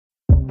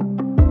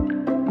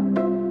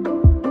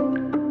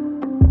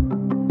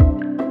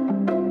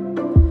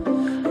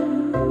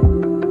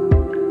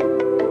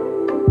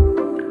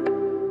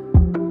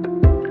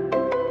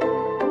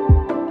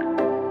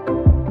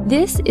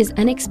This is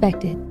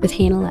Unexpected with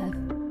Hannah Love.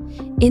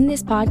 In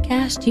this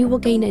podcast, you will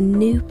gain a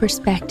new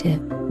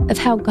perspective of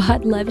how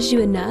God loves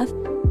you enough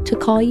to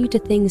call you to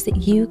things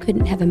that you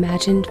couldn't have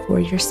imagined for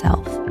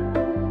yourself.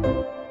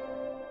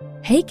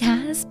 Hey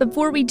guys,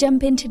 before we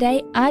jump in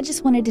today, I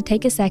just wanted to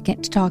take a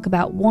second to talk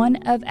about one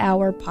of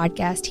our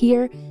podcasts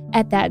here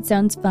at That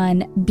Sounds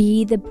Fun,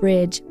 Be the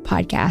Bridge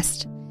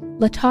podcast.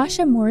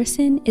 Latasha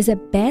Morrison is a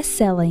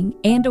best-selling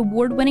and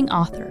award-winning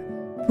author,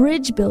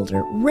 bridge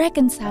builder,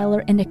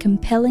 reconciler, and a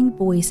compelling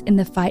voice in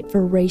the fight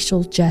for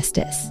racial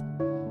justice.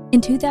 In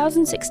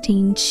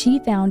 2016, she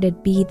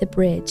founded Be the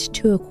Bridge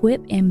to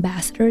equip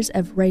ambassadors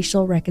of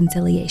racial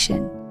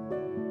reconciliation.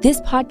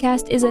 This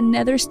podcast is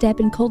another step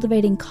in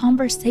cultivating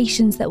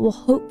conversations that will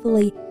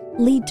hopefully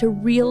lead to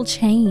real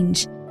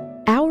change.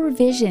 Our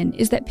vision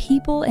is that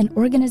people and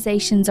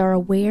organizations are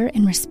aware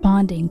and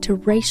responding to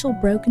racial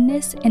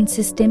brokenness and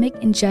systemic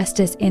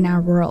injustice in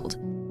our world.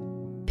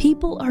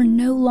 People are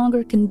no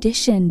longer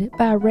conditioned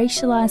by a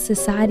racialized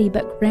society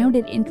but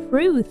grounded in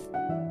truth.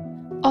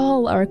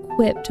 All are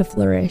equipped to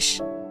flourish.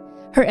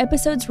 Her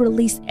episodes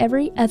release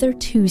every other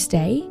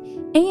Tuesday,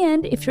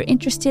 and if you're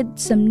interested,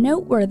 some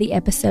noteworthy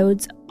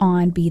episodes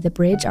on Be the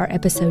Bridge are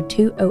episode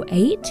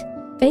 208,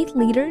 Faith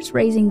Leaders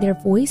Raising Their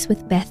Voice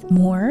with Beth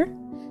Moore,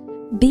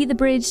 Be the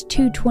Bridge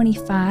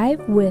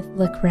 225 with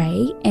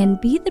Lecrae, and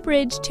Be the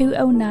Bridge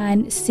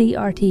 209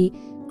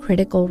 CRT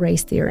Critical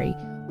Race Theory.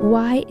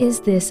 Why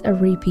is this a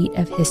repeat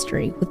of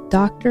history with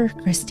Dr.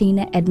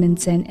 Christina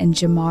Edmondson and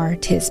Jamar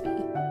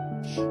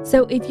Tisby?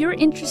 So if you're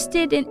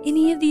interested in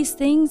any of these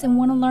things and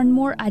want to learn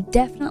more, I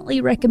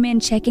definitely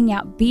recommend checking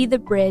out Be the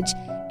Bridge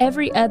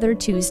every other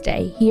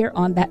Tuesday here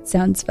on That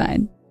Sounds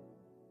Fun.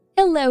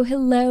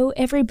 Hello,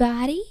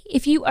 everybody.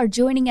 If you are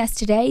joining us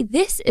today,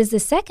 this is the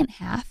second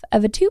half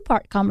of a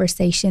two-part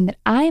conversation that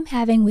I am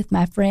having with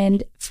my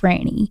friend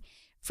Franni.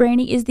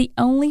 Franni is the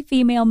only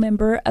female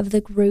member of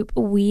the group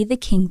We the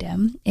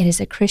Kingdom. It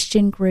is a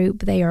Christian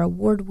group. They are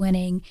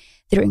award-winning.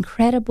 They're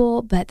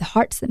incredible, but the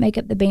hearts that make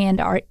up the band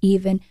are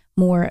even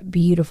more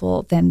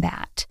beautiful than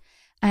that.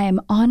 I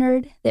am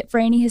honored that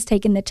Franni has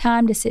taken the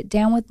time to sit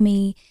down with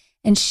me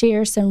and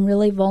share some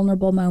really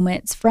vulnerable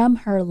moments from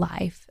her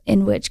life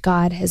in which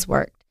God has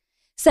worked.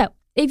 So,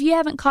 if you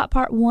haven't caught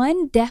part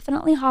one,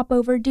 definitely hop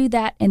over, do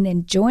that, and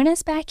then join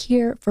us back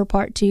here for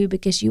part two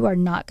because you are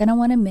not going to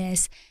want to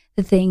miss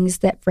the things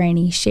that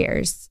Franni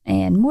shares.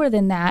 And more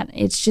than that,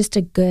 it's just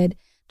a good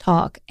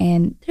talk,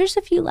 and there's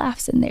a few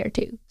laughs in there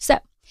too. So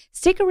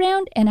stick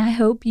around, and I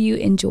hope you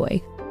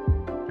enjoy.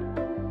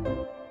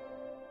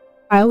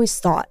 I always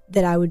thought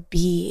that I would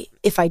be,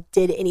 if I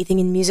did anything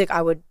in music,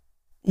 I would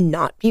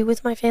not be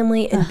with my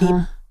family and be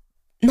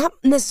not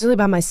necessarily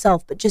by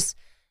myself, but just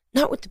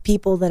not with the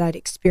people that I'd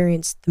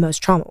experienced the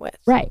most trauma with.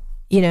 Right.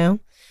 You know?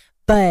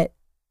 But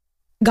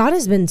God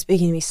has been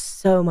speaking to me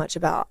so much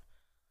about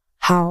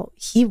how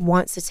he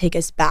wants to take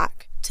us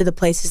back to the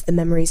places, the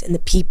memories, and the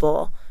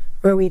people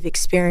where we've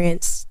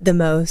experienced the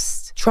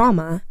most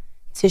trauma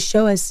to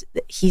show us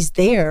that he's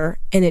there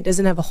and it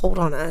doesn't have a hold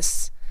on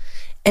us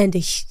and to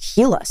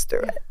heal us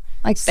through it.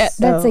 Like that's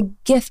a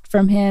gift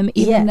from him,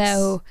 even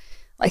though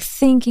like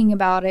thinking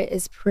about it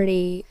is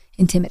pretty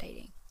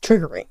intimidating.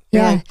 Triggering.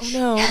 You're like,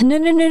 oh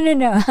no.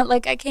 No.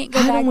 Like I can't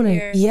go back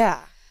there.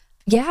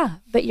 Yeah,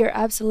 but you're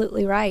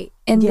absolutely right.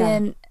 And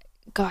then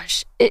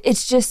gosh,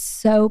 it's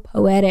just so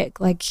poetic.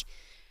 Like,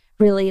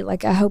 really,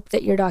 like, I hope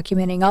that you're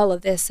documenting all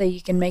of this so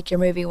you can make your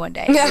movie one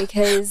day.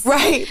 Because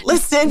right,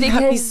 listen,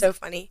 that'd be so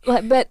funny.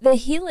 Like, but the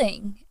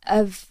healing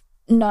of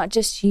not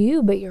just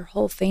you, but your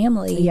whole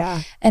family.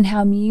 Yeah. And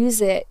how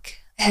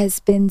music has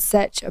been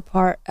such a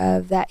part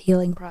of that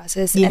healing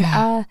process. Yeah. And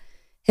I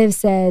have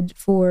said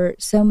for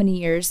so many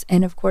years,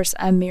 and of course,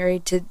 I'm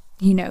married to,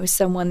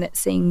 someone that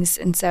sings.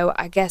 And so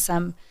I guess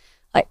I'm,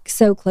 like,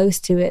 so close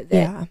to it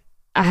that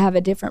I have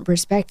a different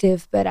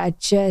perspective, but I'm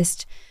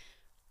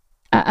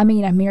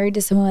married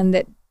to someone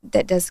that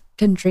does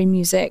country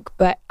music,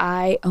 but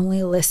I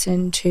only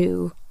listen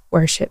to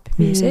worship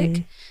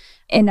music.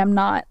 And I'm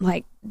not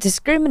like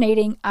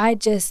discriminating.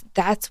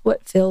 That's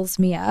what fills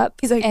me up.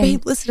 He's like,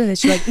 babe, listen to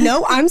this. You're like,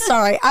 no, I'm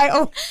sorry. I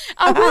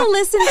will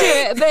listen to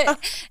it. But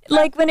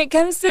like when it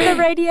comes to the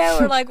radio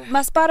or like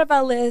my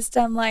Spotify list,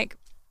 I'm like,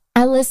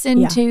 I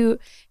listen to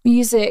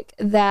music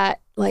that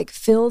like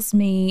fills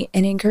me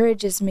and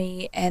encourages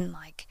me, and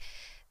like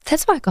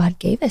that's why God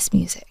gave us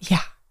music.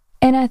 Yeah.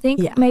 And I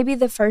think maybe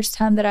the first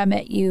time that I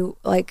met you,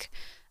 like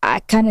I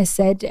kind of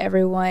said to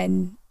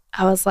everyone,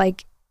 I was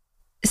like,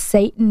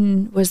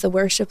 Satan was the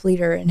worship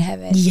leader in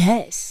heaven.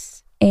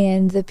 Yes.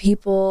 And the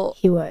people,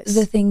 he was.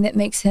 The thing that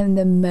makes him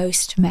the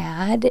most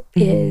mad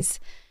is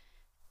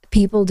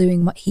people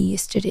doing what he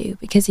used to do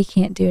because he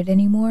can't do it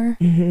anymore.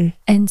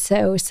 And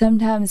so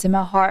sometimes in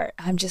my heart,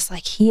 I'm just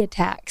like, he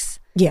attacks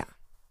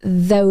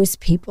those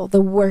people,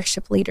 the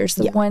worship leaders,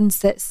 the ones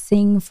that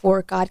sing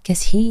for God,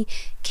 because he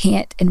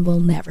can't and will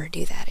never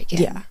do that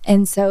again.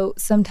 And so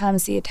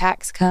sometimes the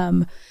attacks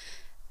come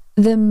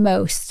the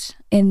most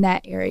in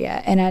that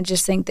area. And I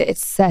just think that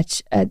it's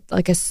such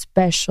a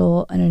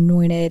special and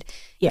anointed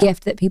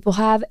gift that people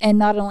have. And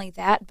not only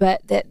that,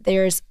 but that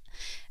there's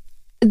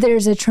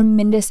a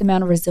tremendous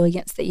amount of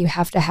resilience that you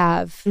have to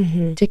have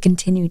to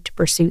continue to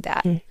pursue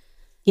that.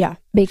 Yeah.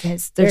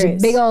 Because there's a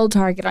big old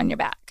target on your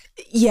back.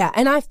 Yeah.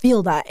 And I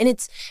feel that. And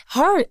it's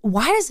hard.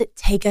 Why does it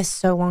take us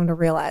so long to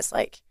realize,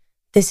 like,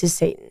 this is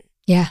Satan?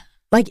 Yeah.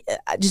 Like,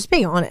 just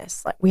being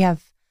honest, like, I'm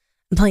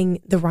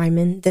playing the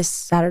Ryman this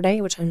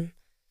Saturday, which I'm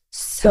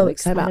so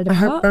excited about. My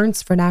heart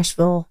burns for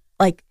Nashville,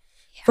 like,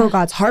 for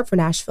God's heart for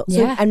Nashville.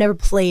 So I've never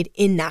played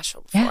in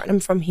Nashville before. And I'm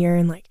from here,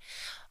 and like,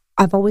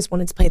 I've always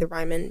wanted to play the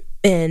Ryman.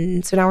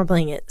 And so now we're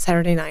playing it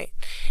Saturday night.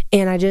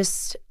 And I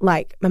just,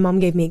 like, my mom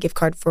gave me a gift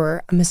card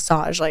for a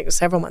massage like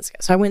several months ago.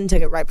 So I went and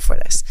took it right before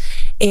this.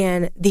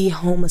 And the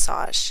whole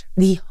massage,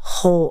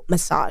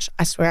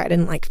 I swear I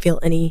didn't like feel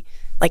any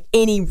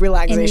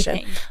relaxation.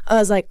 Anything. I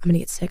was like, I'm gonna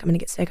get sick.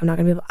 I'm not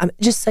gonna be able. I'm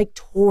just like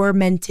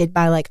tormented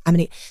by like,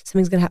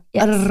 something's gonna happen.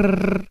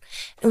 Yes.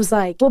 It was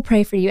like, we'll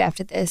pray for you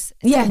after this.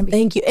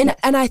 Thank you.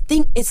 And I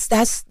think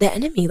that's the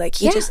enemy. Like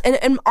he just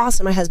and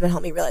also my husband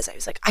helped me realize that. He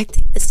was like, I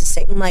think this is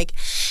Satan. Like,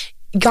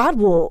 God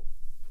will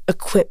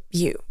equip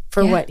you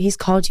for what He's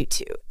called you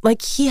to.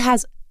 Like He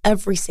has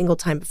every single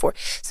time before.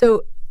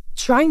 So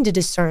trying to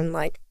discern,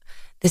 like,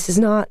 this is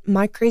not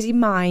my crazy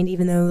mind,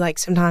 even though like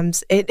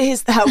sometimes it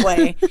is that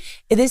way.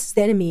 This is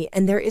the enemy,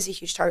 and there is a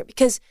huge target,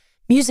 because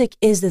music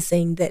is the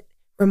thing that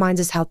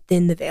reminds us how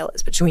thin the veil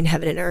is between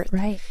heaven and earth.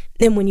 Right.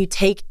 And when you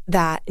take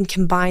that and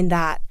combine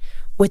that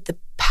with the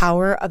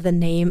power of the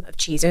name of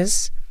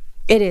Jesus,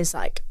 it is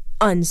like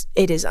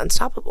it is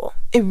unstoppable.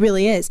 It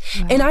really is.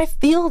 Wow. And I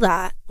feel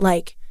that,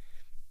 like,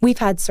 we've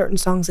had certain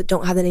songs that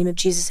don't have the name of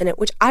Jesus in it,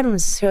 which I don't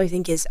necessarily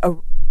think is a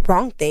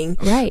wrong thing.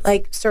 Right.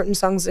 Like, certain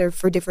songs are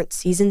for different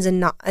seasons,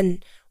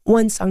 and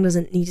one song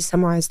doesn't need to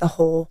summarize the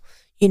whole,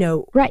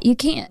 right, you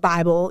can't.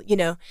 Bible,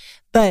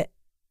 but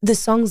the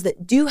songs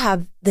that do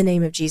have the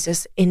name of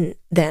Jesus in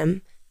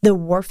them, the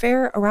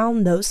warfare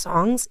around those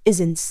songs is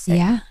insane.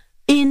 Yeah.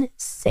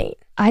 Insane.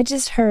 I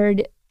just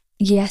heard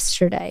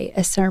yesterday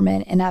a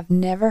sermon, and I've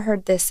never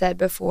heard this said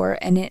before,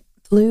 and it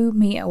blew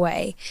me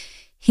away.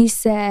 He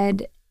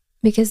said,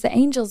 because the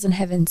angels in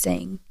heaven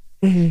sing,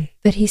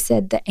 but he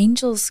said the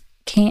angels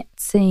can't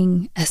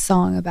sing a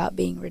song about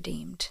being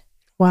redeemed.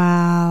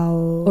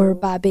 Wow. Or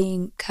by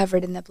being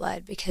covered in the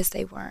blood, because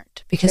they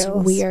weren't. Because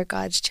we are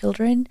God's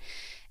children.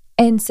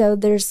 And so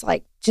there's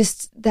like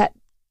just that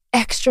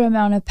extra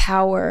amount of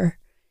power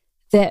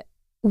that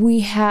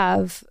we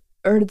have,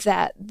 or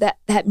that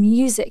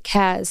music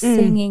has,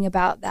 singing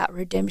about that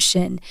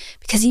redemption,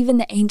 because even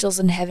the angels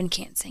in heaven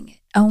can't sing it.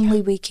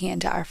 Only we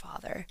can to our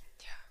Father.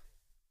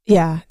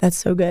 Yeah, that's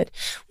so good.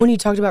 When you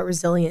talked about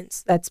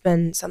resilience, that's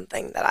been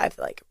something that I've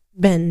like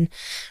been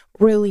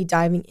really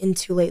diving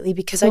into lately,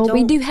 because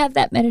we do have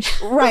that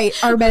meditation.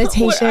 Right, our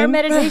meditation. Our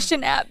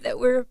meditation app that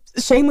we're...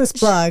 Shameless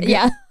plug.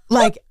 Yeah.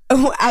 Like,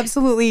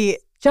 absolutely.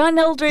 John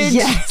Eldridge.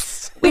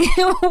 Yes.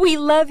 We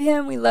love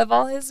him. We love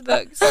all his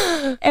books.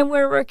 And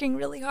we're working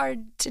really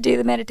hard to do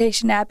the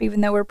meditation app,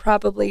 even though we're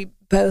probably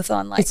both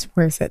on like... It's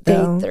worth it,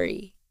 though. Day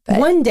 3. But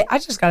one day, I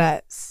just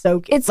gotta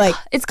soak it.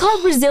 It's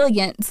called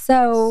Resilience,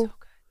 so...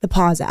 The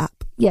Pause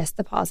app. Yes,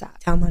 the Pause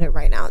app. Download it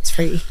right now. It's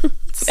free.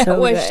 It's that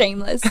was good.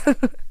 Shameless.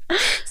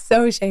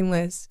 So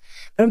shameless.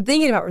 But I'm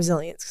thinking about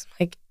resilience.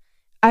 Like,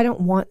 I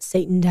don't want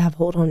Satan to have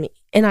hold on me.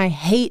 And I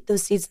hate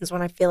those seasons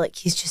when I feel like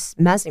he's just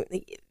messing with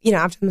me.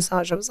 After the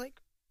massage, I was like,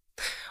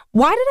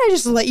 why did I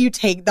just let you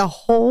take the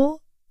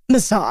whole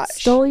massage?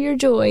 Stole your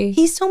joy.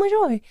 He stole my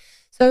joy.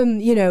 So,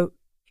 you're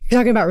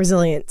talking about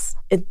resilience.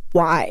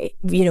 Why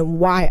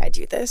I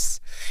do this.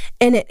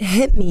 And it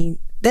hit me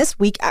this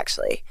week,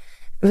 actually.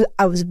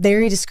 I was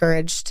very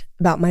discouraged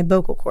about my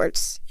vocal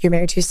cords. You're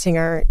married to a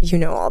singer,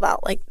 all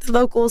about like the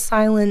vocal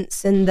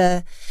silence and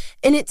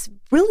it's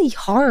really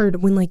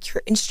hard when like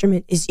your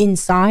instrument is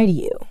inside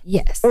you.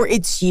 Yes. Or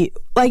it's you.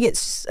 Like,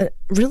 it's just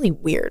really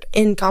weird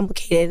and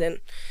complicated, and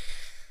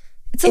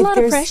it's a lot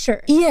of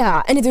pressure.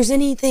 Yeah. And if there's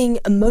anything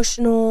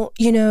emotional,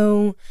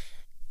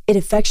 it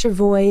affects your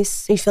voice.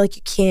 So you feel like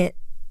you can't.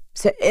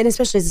 So, and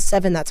especially as a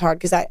 7, that's hard,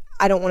 because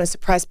I don't want to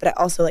suppress, but I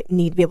also like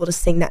need to be able to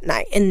sing that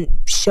night and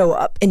show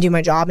up and do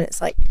my job. And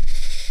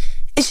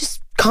it's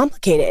just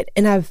complicated.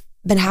 And I've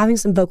been having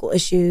some vocal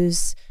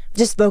issues,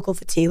 just vocal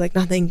fatigue, like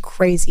nothing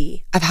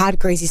crazy. I've had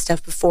crazy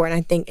stuff before. And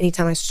I think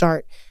anytime I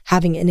start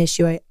having an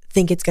issue, I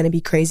think it's going to be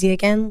crazy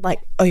again.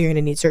 Like, oh, you're going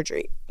to need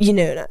surgery.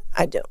 No,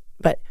 I don't.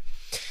 But,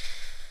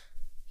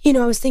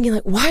 I was thinking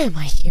like, why am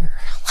I here?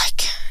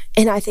 Like,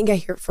 and I think I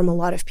hear it from a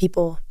lot of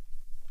people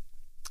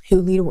who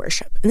lead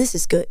worship. And this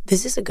is good.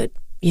 This is a good,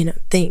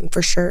 thing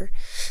for sure.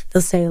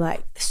 They'll say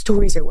like, the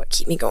stories are what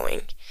keep me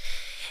going.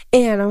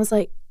 And I was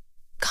like,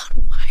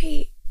 God,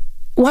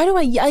 why do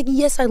I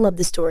yes, I love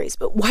the stories,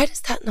 but why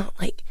does that not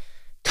like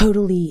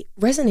totally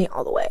resonate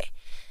all the way?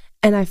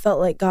 And I felt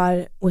like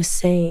God was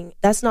saying,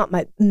 that's not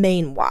my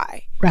main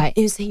why. Right.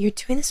 He was saying, you're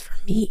doing this for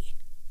me.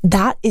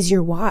 That is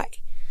your why.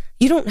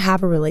 You don't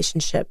have a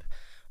relationship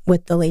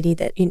with the lady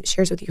that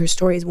shares with you her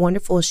story, as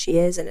wonderful as she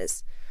is and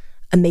as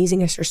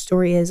amazing as her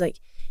story is, like,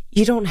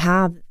 you don't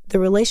have the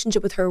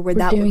relationship with her where We're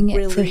that doing would it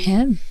really, for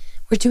him.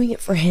 we're doing it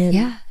for him.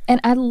 Yeah. And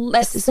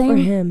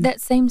that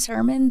same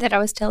sermon that I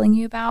was telling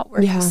you about,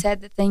 where he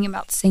said the thing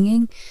about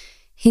singing,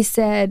 he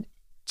said,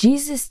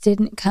 Jesus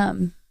didn't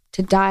come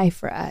to die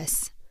for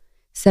us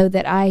so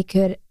that I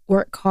could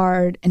work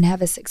hard and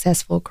have a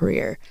successful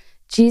career.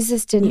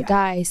 Jesus didn't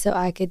die so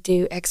I could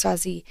do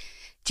XYZ.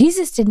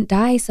 Jesus didn't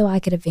die so I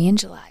could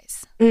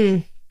evangelize.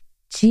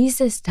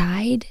 Jesus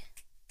died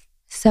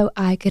so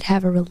I could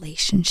have a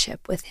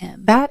relationship with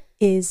him. That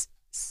is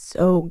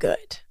so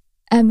good.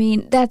 I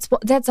mean, that's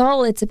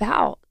all it's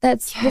about.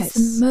 That's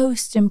the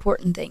most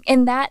important thing.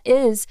 And that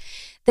is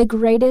the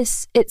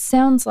greatest, it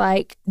sounds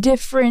like,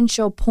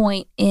 differential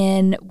point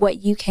in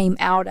what you came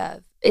out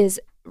of is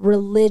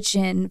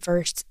religion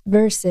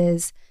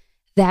versus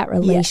that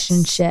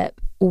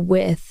relationship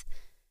with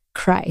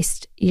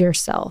Christ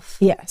yourself.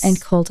 Yes. And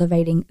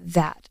cultivating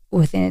that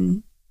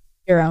within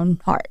your own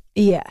heart.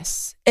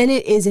 Yes. And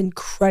it is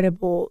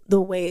incredible the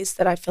ways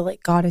that I feel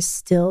like God is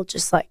still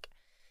just like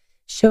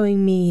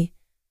showing me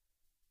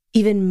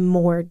even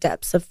more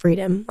depths of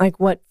freedom, like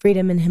what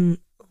freedom in him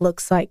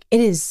looks like. It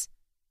is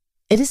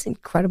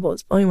incredible.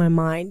 It's blowing my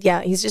mind.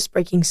 Yeah, he's just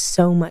breaking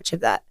so much of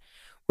that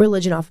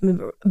religion off of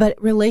me.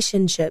 But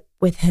relationship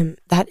with him,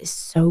 that is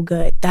so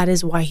good. That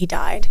is why he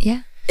died.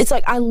 Yeah. It's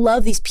like, I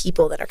love these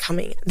people that are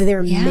coming.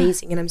 They're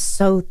amazing. And I'm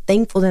so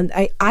thankful to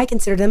them. I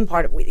consider them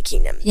part of We the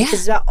Kingdom. Yeah. Because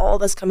it's about all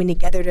of us coming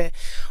together to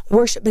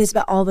worship. But it's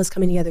about all of us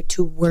coming together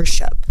to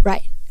worship.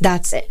 Right.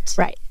 That's it.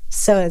 Right.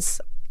 So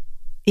it's,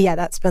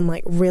 that's been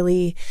like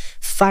really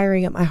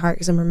firing up my heart,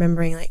 because I'm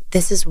remembering like,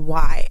 this is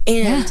why.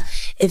 And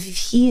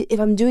if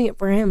I'm doing it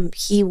for him,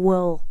 he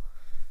will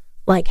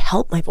like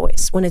help my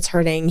voice when it's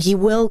hurting. He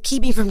will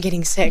keep me from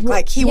getting sick.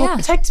 Like he will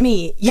protect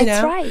me, you know?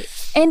 That's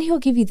right. And he'll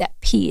give you that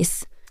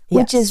peace,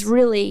 which is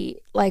really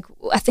like,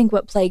 I think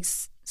what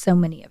plagues so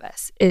many of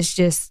us is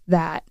just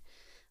that,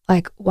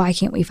 like, why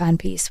can't we find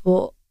peace?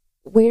 Well,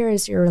 where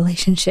is your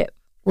relationship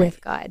with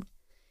God?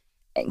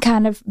 And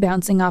kind of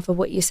bouncing off of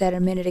what you said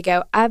a minute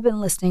ago, I've been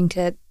listening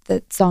to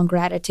the song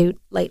Gratitude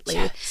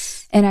lately.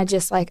 And I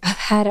just I've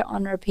had it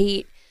on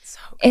repeat. So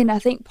and I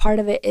think part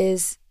of it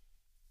is,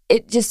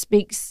 it just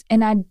speaks,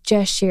 and I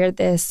just shared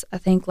this, I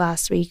think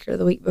last week or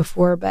the week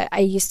before, but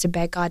I used to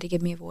beg God to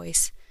give me a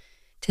voice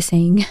to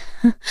sing.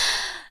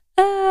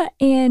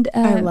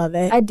 I love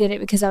it. I did it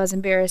because I was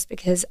embarrassed,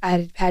 because I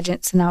had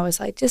pageants, and I was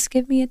like, just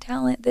give me a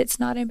talent that's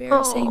not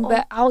embarrassing,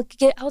 but I'll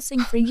sing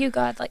for you,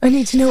 God. Like, I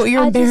need to know what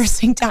your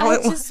embarrassing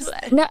talent was.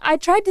 No, I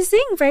tried to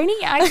sing, Franni.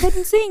 I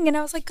couldn't sing, and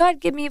I was like, God,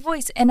 give me a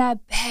voice. And I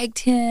begged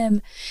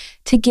him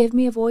to give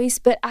me a voice,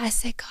 but I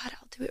said, God,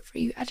 I'll do it for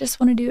you. I just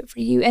want to do it for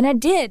you. And I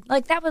did.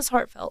 Like, that was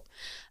heartfelt.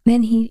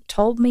 Then he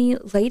told me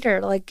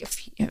later,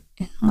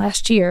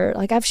 last year,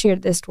 I've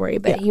shared this story,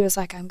 but he was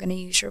like, I'm going to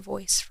use your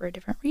voice for a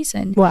different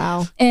reason.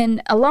 Wow.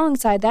 And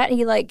alongside that,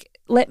 he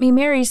let me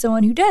marry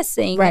someone who does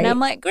sing. Right. And I'm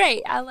like,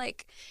 great. I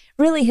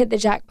really hit the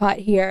jackpot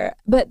here.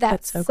 But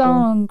that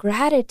song, cool.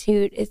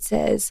 Gratitude, it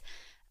says,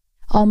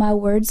 all my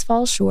words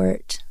fall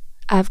short.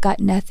 I've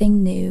got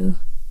nothing new.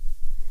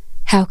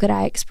 How could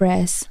I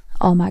express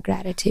all my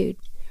gratitude?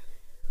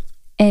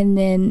 And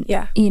then,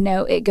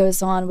 it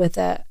goes on with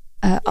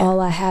all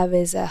I have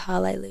is a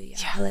hallelujah,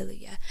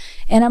 hallelujah.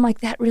 And I'm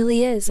like, that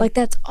really is.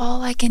 That's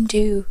all I can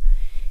do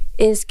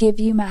is give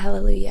you my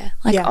hallelujah.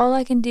 All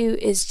I can do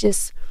is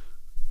just,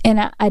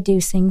 and I do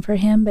sing for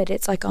him, but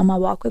it's on my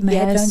walk with my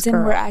headphones in,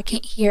 where I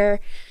can't hear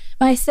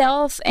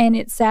myself, and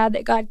it's sad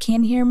that God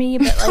can hear me,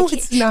 but no,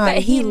 it's not.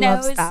 But he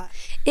knows loves that.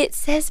 It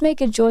says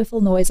make a joyful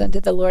noise unto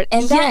the Lord,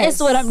 and that is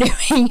what I'm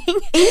doing.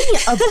 Any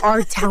of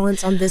our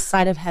talents on this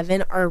side of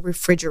heaven are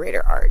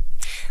refrigerator art.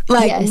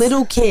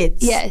 Little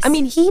kids. Yes. I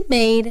mean, he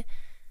made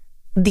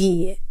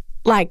the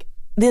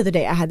other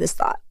day I had this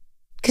thought,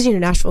 because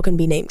Nashville can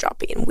be name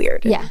droppy and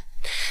weird. Yeah.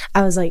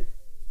 I was like,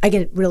 I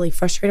get really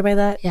frustrated by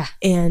that. Yeah.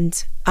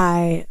 And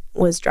I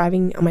was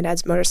driving on my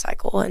dad's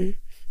motorcycle, and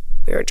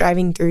we were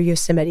driving through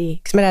Yosemite,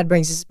 because my dad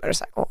brings his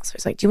motorcycle. So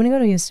he's like, do you want to go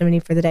to Yosemite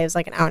for the day? It was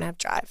an hour and a half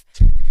drive.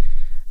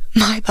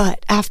 My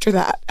butt, after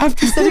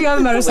sitting on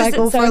the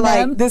motorcycle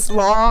for this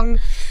long,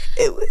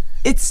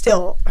 it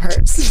still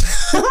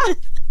hurts.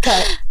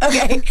 Cut.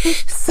 Okay.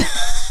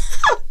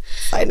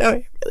 I know,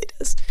 it really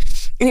does.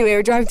 Anyway,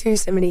 we're driving through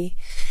Yosemite,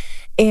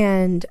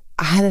 and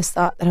I had this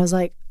thought that I was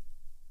like,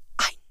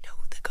 I know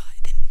the guy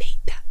that made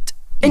that.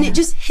 And it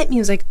just hit me. I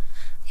was like,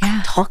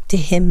 I talk to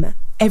him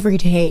every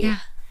day. Yeah.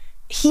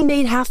 He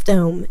made Half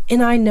Dome,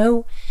 and I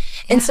know.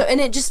 And and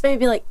it just made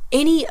me like,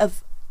 any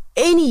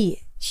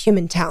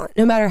human talent,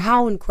 no matter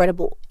how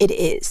incredible it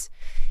is,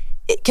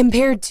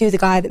 compared to the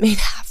guy that made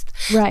Half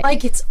Dome.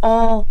 Right. It's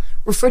all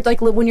referred,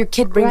 when your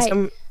kid brings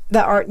some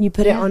the art and you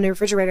put it on the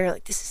refrigerator,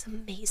 this is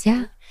amazing.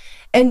 Yeah.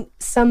 And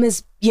some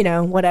is,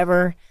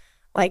 whatever,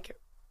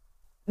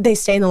 they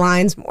stay in the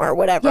lines more,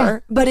 whatever. Yeah.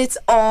 But it's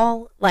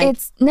all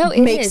it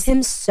makes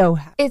him so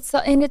happy. It's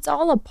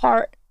all a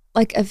part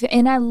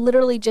and I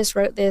literally just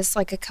wrote this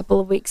a couple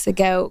of weeks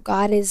ago.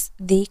 God is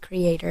the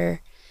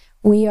creator.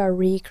 we are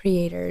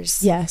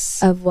recreators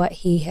Yes. of what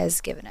he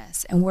has given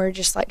us. And we're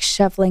just like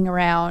shuffling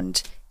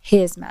around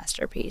his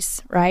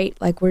masterpiece, right?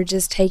 Like we're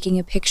just taking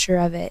a picture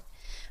of it,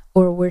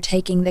 or we're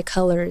taking the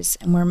colors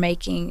and we're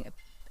making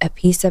a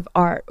piece of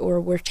art, or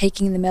we're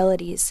taking the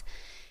melodies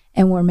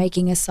and we're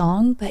making a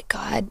song, but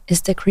God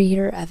is the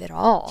creator of it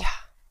all. Yeah.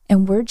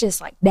 And we're just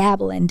like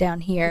dabbling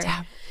down here,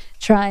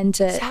 trying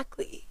to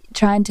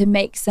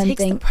make something,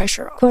 takes the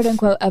pressure off, quote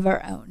unquote, of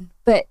our own.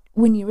 But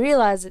when you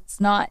realize it's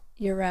not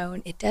your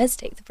own, it does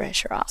take the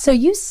pressure off. So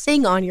you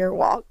sing on your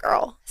walk,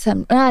 girl.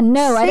 No,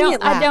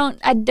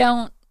 I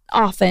don't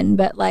often,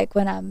 but like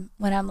when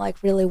I'm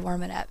like really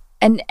warming up.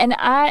 And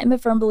I am a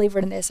firm believer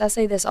in this. I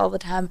say this all the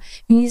time.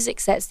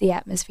 Music sets the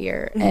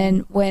atmosphere. Mm-hmm.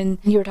 And when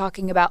you were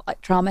talking about like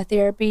trauma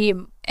therapy,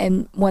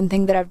 and one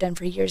thing that I've done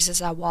for years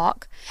is I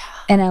walk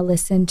and I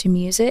listen to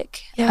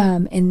music. Yeah.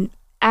 And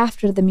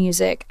after the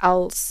music,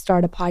 I'll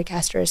start a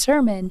podcast or a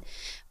sermon,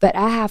 but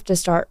I have to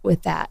start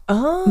with that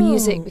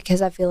music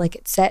because I feel like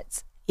it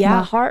sets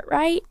my heart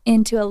right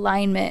into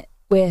alignment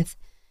with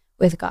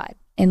God.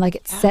 And like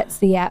it sets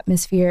the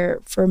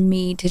atmosphere for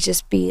me to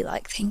just be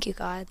like, thank you,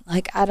 God.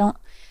 Like I'm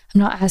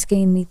not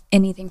asking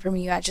anything from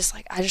you. I just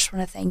want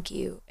to thank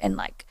you and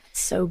like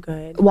so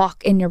good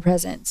walk in your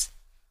presence.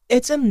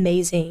 It's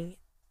amazing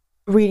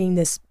reading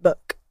this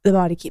book, The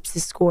Body Keeps the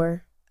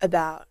Score,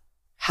 about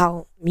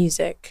how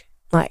music,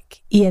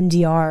 like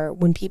EMDR,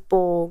 when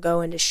people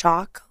go into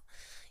shock,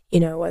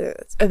 you know, whether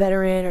it's a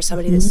veteran or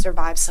somebody that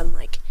survived some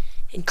like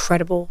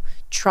incredible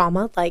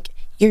trauma, like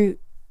the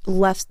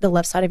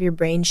left side of your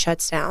brain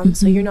shuts down,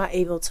 so you're not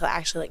able to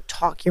actually like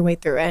talk your way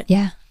through it.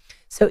 Yeah.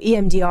 So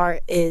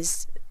EMDR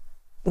is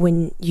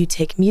when you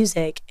take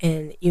music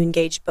and you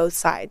engage both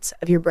sides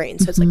of your brain.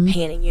 So it's like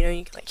panning, you know,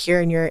 you can like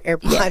hear in your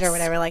AirPod or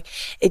whatever, like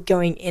it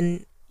going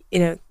in, you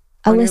know.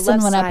 I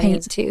listen when I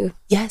paint too.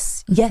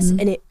 Yes, yes.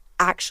 And it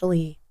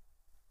actually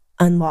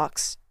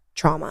unlocks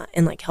trauma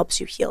and like helps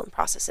you heal and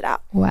process it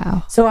out.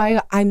 Wow. So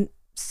I'm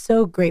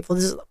so grateful.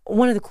 This is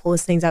one of the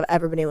coolest things I've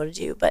ever been able to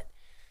do. But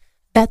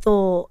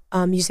Bethel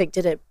Music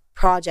did a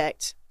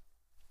project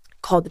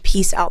called the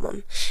Peace Album.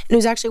 And it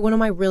was actually one of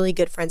my really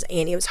good friends,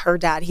 Annie. It was her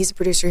dad. He's a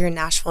producer here in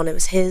Nashville. And it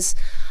was his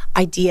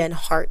idea and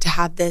heart to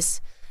have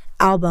this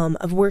album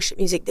of worship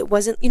music that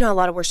wasn't, you know, a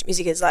lot of worship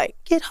music is like,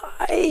 get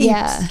high,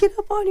 get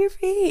up on your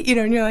feet, you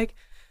know, and you're like,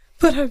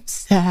 but I'm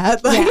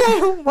sad. Like, I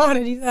don't want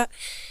to do that.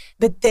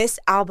 But this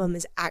album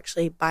is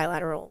actually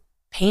bilateral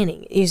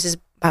panning. It uses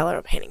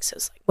bilateral panning. So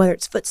it's like, whether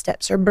it's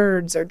footsteps or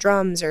birds or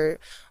drums or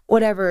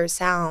whatever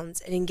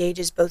sounds, it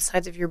engages both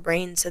sides of your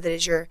brain so that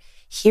as you're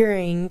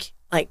hearing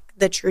like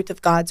the truth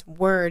of God's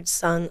word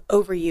sung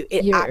over you,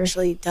 it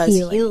actually does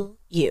heal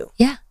you.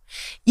 Yeah.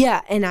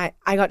 Yeah. And I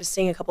got to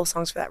sing a couple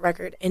songs for that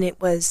record, and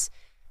it was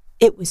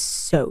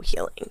so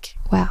healing.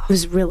 Wow. It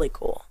was really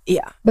cool.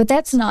 Yeah. But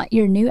that's not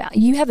your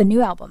you have a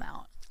new album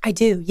out. I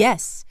do.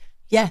 Yes.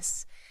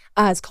 Yes.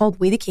 It's called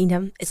We the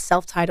Kingdom. It's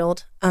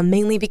self-titled,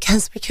 mainly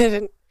because we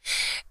couldn't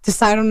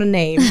decide on a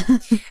name.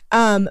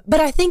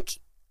 But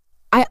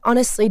I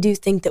honestly do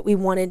think that we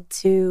wanted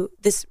to,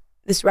 this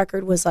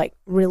record was like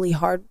really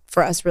hard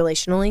for us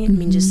relationally. I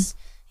mean, just,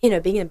 you know,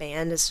 being in a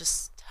band is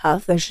just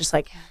tough. There's just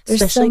like,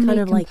 there's especially so many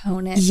kind of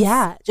components.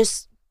 like,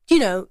 just, you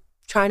know,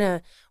 trying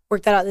to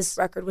work that out. This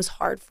record was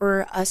hard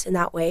for us in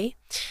that way,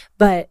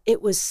 but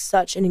it was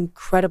such an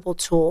incredible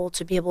tool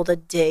to be able to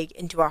dig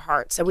into our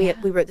hearts. So we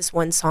wrote this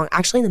one song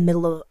actually in the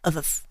middle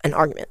of an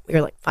argument. We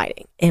were like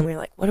fighting, and we were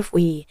like, what if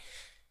we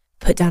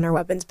put down our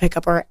weapons, pick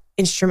up our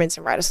instruments,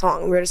 and write a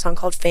song? We wrote a song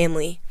called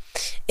Family.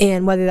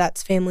 And whether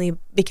that's family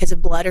because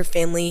of blood or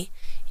family,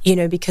 you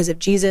know, because of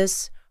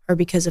Jesus or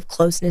because of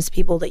closeness,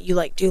 people that you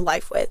like do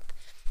life with,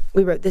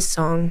 we wrote this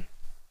song.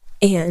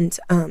 And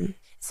it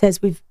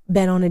says, we've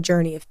been on a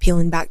journey of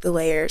peeling back the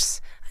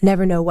layers. I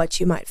never know what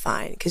you might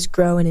find, because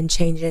growing and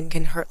changing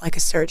can hurt like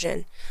a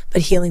surgeon,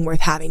 but healing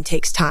worth having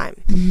takes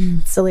time.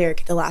 It's the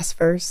lyric, the last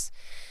verse.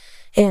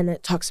 And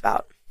it talks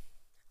about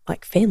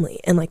like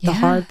family and like the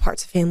hard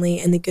parts of family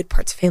and the good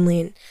parts of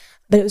family.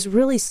 But it was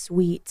really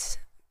sweet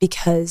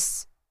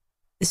because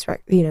this,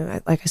 you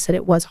know, like I said,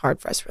 it was hard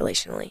for us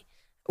relationally.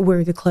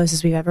 We're the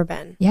closest we've ever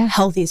been,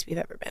 healthiest we've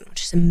ever been,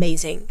 which is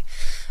amazing.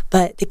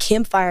 But the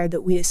campfire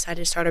that we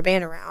decided to start our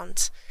band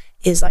around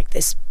is like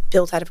this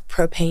built out of a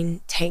propane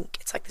tank.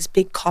 It's like this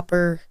big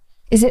copper.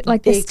 Is it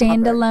like the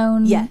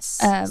standalone? Yes.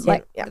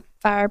 The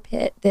fire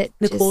pit that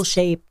the cool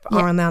shape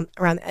around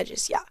the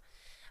edges. Yeah.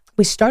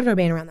 We started our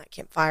band around that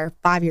campfire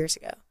 5 years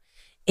ago.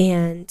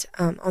 And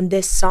on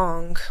this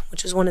song,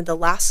 which was one of the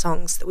last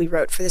songs that we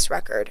wrote for this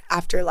record,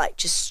 after like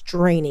just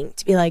straining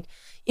to be like,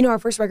 you know, our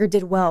first record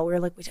did well. We were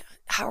like,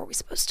 how are we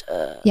supposed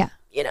to,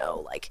 you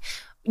know, like,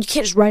 you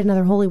can't just write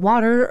another Holy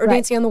Water or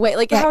Dancing on the Way.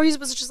 Like, how are you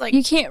supposed to just like,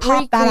 you can't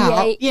pop that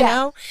out, you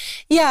know?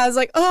 Yeah, I was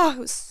like, oh, it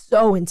was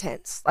so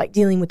intense, like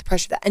dealing with the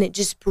pressure of that. And it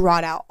just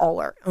brought out all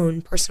our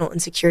own personal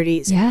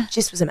insecurities. Yeah. It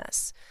just was a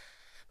mess.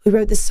 We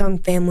wrote this song,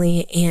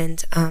 Family,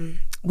 and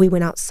we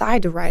went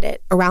outside to write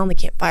it around the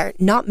campfire,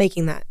 not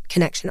making that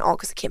connection at all,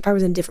 because the campfire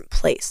was in a different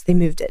place. They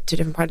moved it to a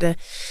different part of the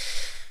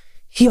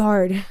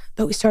yard,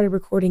 but we started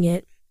recording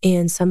it,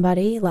 and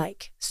somebody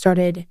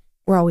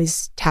we're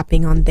always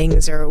tapping on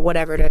things or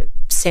whatever to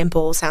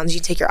sample sounds.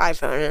 You take your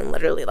iPhone and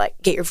literally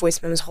get your voice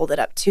memos, hold it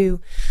up to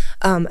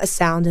a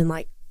sound,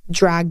 and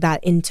drag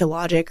that into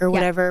Logic or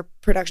whatever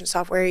production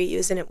software you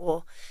use, and it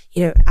will,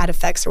 add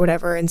effects or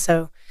whatever. And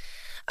so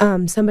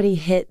somebody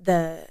hit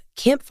the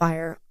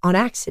campfire on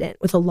accident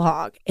with a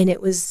log, and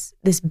it was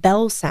this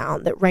bell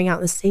sound that rang out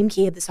in the same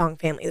key of the song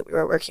Family that we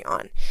were working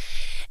on.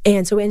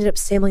 And so we ended up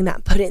sampling that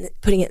and putting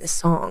it in the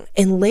song.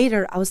 And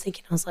later I was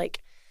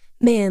like,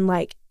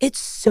 man, it's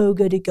so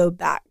good to go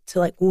back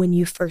to when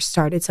you first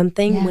started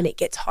something, when it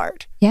gets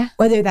hard. Yeah.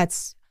 Whether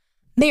that's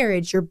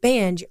marriage, your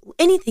band,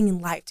 anything in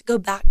life, to go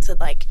back to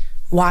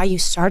why you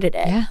started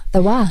it. Yeah,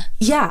 the why.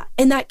 Yeah.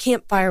 And that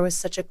campfire was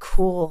such a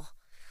cool,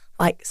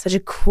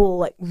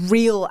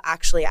 real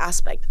actually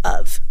aspect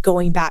of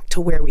going back to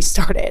where we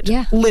started.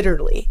 Yeah.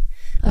 Literally.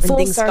 A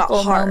full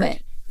circle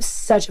moment.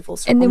 Such a full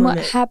circle moment. And then moment.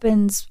 what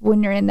happens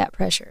when you're in that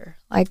pressure?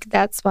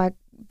 That's why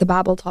the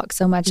Bible talks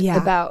so much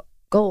about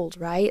gold,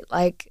 right?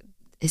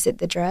 Is it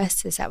the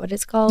dross? Is that what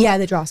it's called? Yeah,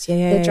 the dross.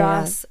 Yeah. The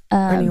dross.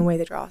 Burning away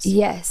the dross.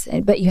 Yes,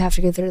 but you have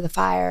to go through the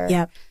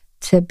fire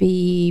to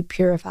be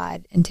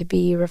purified and to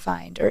be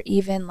refined, or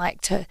even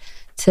to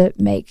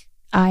make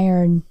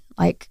iron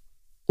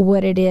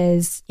what it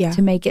is,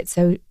 to make it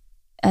so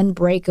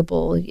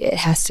unbreakable. It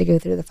has to go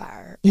through the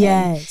fire.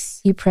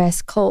 Yes. And you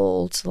press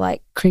coal to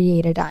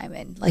create a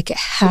diamond. It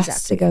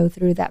has to go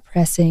through that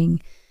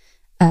pressing.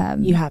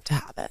 You have to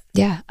have it.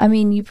 Yeah. I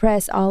mean, you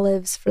press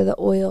olives for the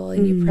oil,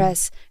 and you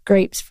press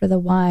grapes for the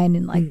wine.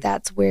 And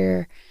that's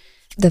where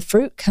the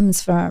fruit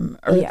comes from,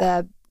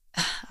 or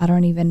I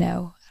don't even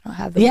know. I don't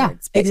have the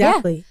words. But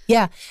exactly.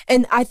 Yeah.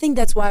 And I think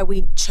that's why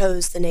we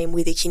chose the name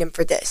We the Kingdom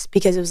for this,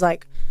 because it was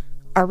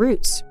our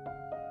roots.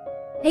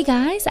 Hey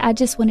guys, I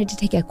just wanted to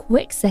take a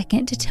quick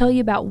second to tell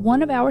you about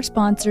one of our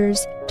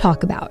sponsors,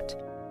 Talk About.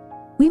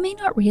 We may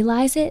not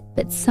realize it,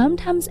 but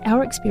sometimes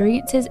our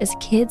experiences as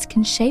kids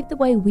can shape the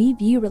way we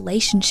view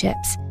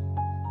relationships.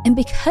 And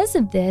because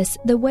of this,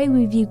 the way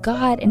we view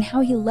God and how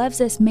He loves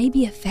us may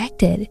be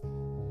affected.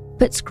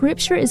 But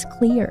Scripture is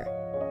clear.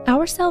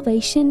 Our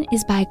salvation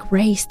is by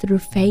grace through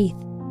faith,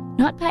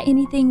 not by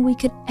anything we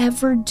could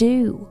ever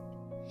do.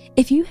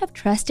 If you have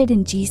trusted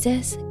in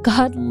Jesus,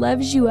 God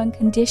loves you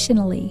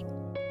unconditionally.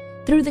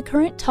 Through the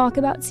current Talk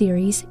About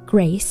series,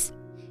 Grace,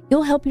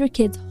 you'll help your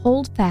kids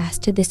hold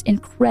fast to this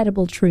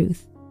incredible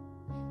truth.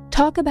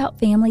 Talk About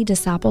Family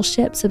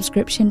Discipleship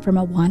subscription from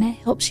Awana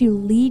helps you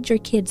lead your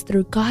kids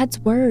through God's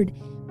Word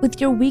with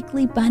your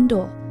weekly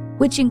bundle,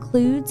 which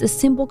includes a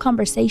simple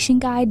conversation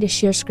guide to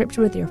share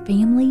Scripture with your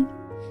family,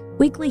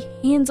 weekly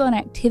hands-on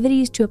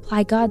activities to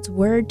apply God's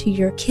Word to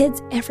your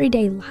kids'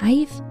 everyday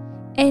life,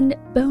 and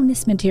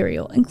bonus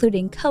material,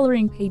 including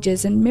coloring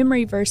pages and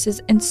memory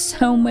verses and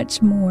so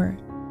much more.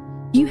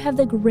 You have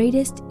the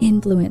greatest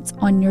influence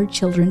on your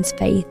children's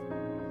faith.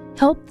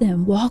 Help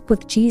them walk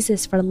with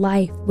Jesus for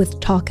life with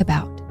Talk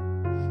About.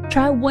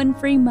 Try one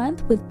free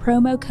month with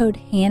promo code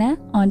Hannah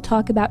on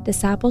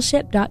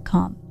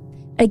talkaboutdiscipleship.com.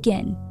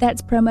 Again,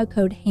 that's promo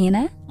code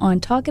Hannah on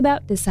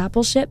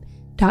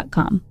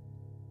talkaboutdiscipleship.com.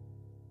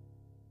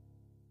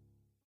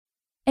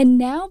 And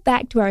now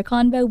back to our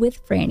convo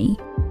with Franni.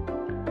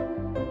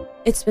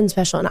 It's been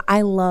special, and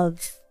I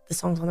love the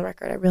songs on the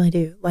record. I really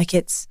do.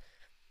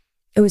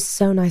 It was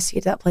so nice to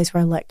get to that place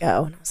where I let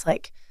go. And I was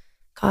like,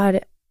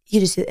 God,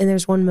 you just, and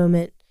there's one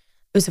moment,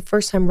 it was the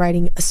first time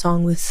writing a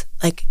song with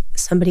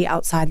somebody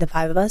outside the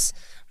five of us.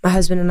 My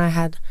husband and I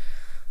had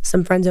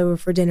some friends over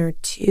for dinner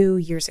 2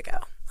 years ago,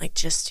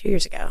 just 2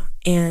 years ago.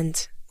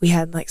 And we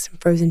had some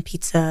frozen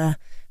pizza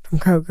from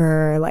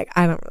Kroger.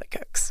 I don't really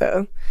cook,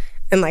 so,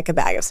 and a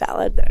bag of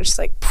salad that I just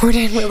poured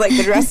in with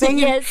the dressing.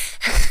 Yes.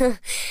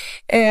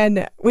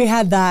 And we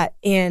had that,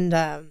 and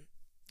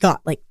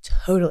got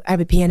totally, I have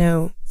a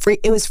piano free.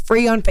 It was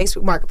free on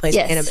Facebook Marketplace.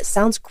 Yes. Piano, but it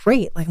sounds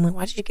great. I'm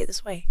why did you get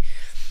this way?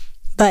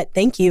 But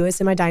thank you. It's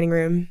in my dining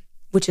room,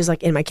 which is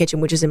in my kitchen,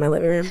 which is in my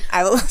living room. I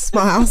have a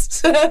small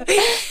house.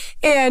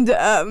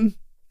 And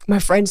my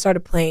friend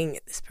started playing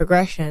this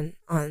progression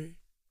on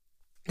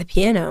the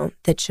piano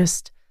that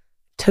just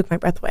took my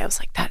breath away. I was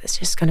like, that is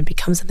just going to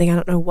become something, I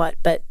don't know what.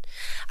 But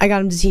I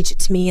got him to teach it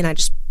to me, and I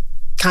just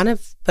kind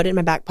of put it in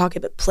my back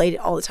pocket, but played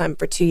it all the time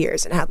for 2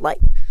 years and had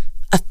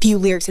a few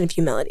lyrics and a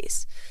few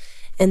melodies.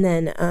 And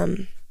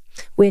then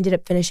we ended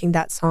up finishing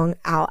that song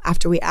out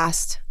after we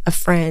asked a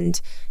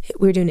friend.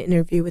 We were doing an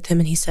interview with him,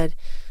 and we said,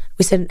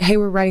 hey,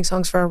 we're writing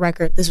songs for our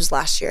record. This was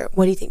last year.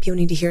 What do you think people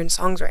need to hear in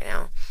songs right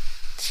now?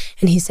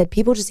 And he said,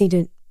 people just need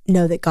to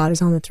know that God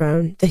is on the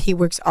throne, that He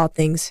works all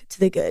things to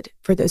the good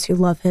for those who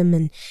love Him,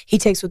 and He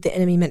takes what the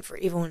enemy meant for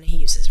evil and He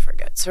uses it for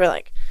good. So we're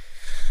like,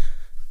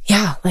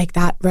 yeah,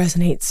 that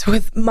resonates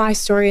with my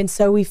story. And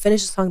so we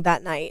finished the song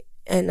that night,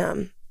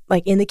 and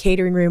in the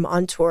catering room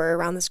on tour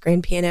around this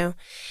grand piano.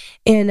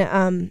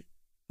 And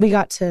we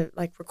got to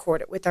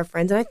record it with our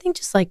friends. And I think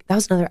just that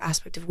was another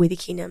aspect of We the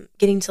Kingdom,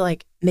 getting to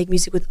make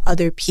music with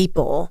other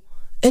people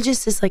It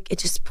just is like, it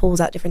just pulls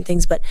out different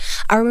things. But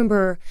I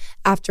remember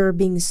after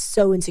being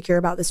so insecure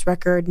about this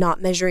record,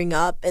 not measuring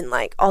up and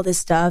like all this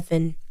stuff,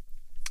 and,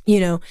 you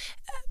know,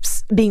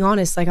 being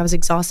honest, like I was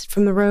exhausted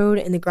from the road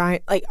and the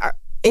grind, like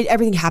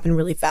everything happened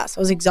really fast.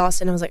 I was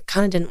exhausted and I was like,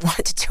 kind of didn't want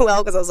it to do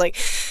well, because I was like,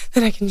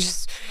 then I can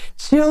just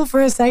chill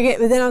for a second.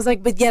 But then I was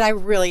like, but yet I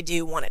really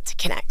do want it to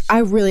connect.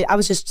 I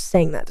was just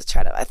saying that to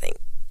try to, I think,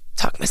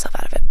 talk myself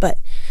out of it. But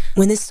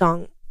when this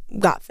song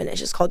got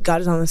finished, it's called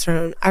God Is on the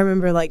Throne, I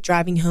remember like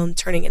driving home,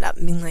 turning it up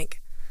and being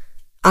like,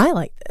 I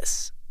like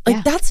this.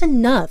 Like, that's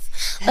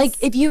enough.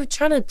 Like, if you're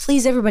trying to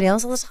please everybody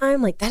else all the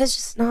time, like, that is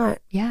just not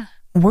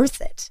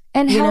worth it.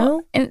 And you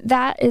know? And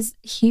that is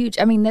huge.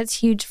 I mean, that's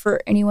huge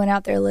for anyone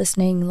out there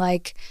listening.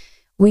 Like,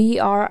 we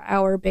are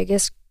our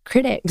biggest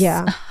critics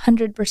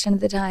 100% of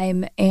the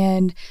time.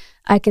 And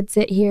I could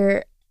sit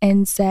here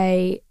and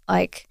say,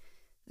 like,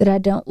 that I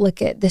don't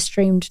look at the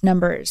streamed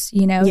numbers,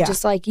 you know,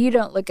 just like you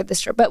don't look at the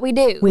stream, but we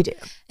do. We do.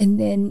 And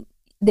then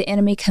the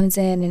enemy comes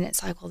in and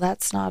it's like, well,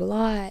 that's not a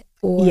lot.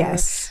 Or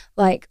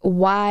like,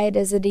 why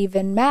does it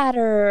even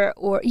matter?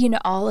 Or, you know,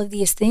 all of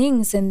these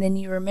things. And then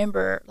you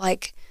remember,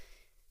 like,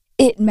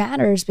 it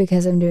matters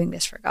because I'm doing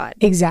this for God.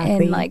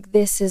 Exactly. And like,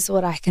 this is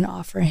what I can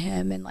offer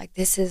him. And like,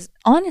 this is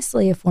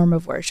honestly a form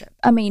of worship.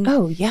 I mean,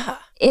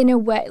 in a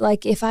way,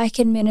 like if I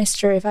can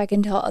minister, if I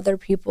can tell other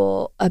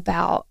people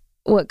about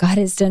what God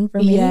has done for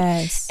me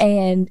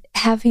and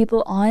have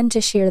people on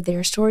to share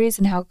their stories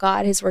and how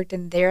God has worked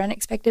in their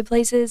unexpected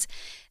places,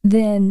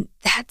 then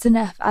that's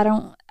enough. I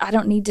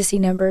don't need to see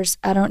numbers.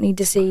 I don't need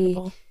to see,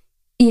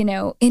 you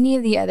know, any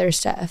of the other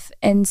stuff.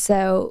 And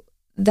so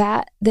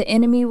that the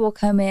enemy will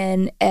come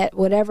in at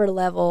whatever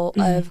level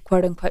of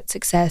quote unquote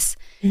success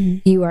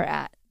you are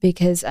at.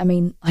 Because I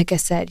mean, like I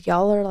said,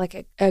 y'all are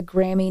like a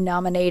Grammy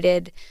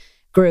nominated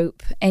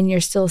group, and you're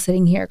still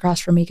sitting here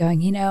across from me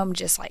going, you know, I'm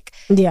just like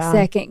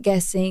second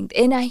guessing.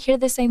 And I hear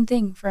the same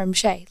thing from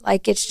Shay.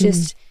 Like, it's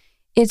just,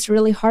 it's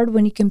really hard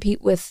when you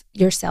compete with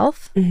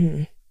yourself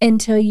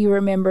until you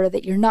remember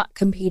that you're not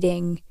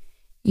competing.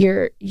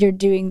 You're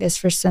doing this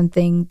for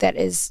something that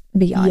is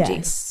beyond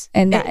you.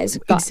 And that is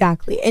God.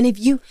 Exactly. And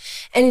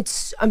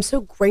I'm so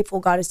grateful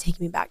God is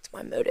taking me back to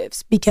my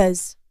motives,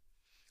 because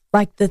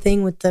like the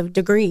thing with the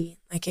degree,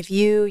 like if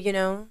you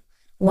know,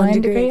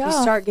 one degree off,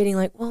 you start getting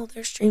like, well,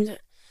 there's streams,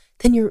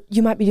 then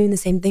you might be doing the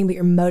same thing, but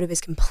your motive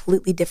is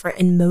completely different.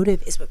 And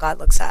motive is what God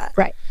looks at.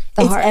 Right.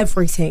 It's heart.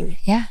 Everything.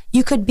 Yeah.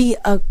 You could be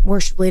a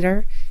worship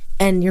leader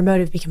and your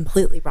motive be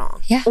completely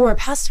wrong. Yeah. Or a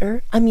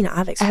pastor. I mean,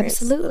 I've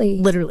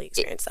literally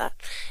experienced that.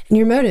 And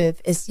your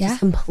motive is just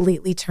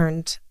completely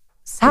turned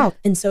south.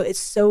 And so it's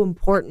so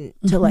important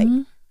to like,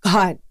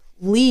 God,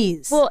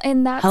 please help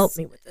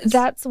me with this.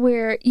 That's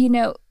where, you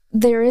know,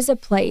 there is a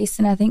place,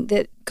 and I think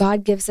that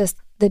God gives us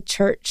the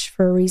church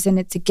for a reason.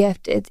 It's a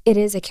gift. It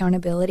is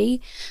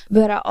accountability.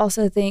 But I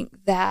also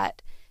think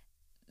that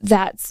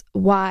that's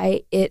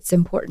why it's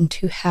important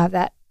to have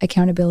that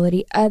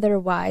accountability.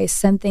 Otherwise,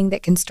 something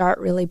that can start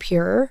really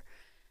pure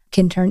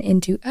can turn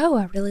into, oh,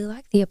 I really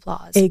like the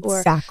applause.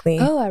 Exactly.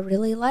 Or, oh, I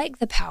really like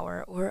the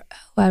power. Or,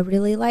 oh, I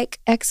really like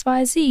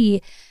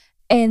XYZ.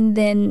 And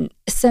then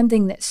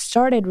something that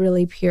started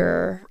really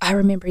pure, I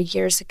remember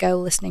years ago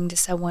listening to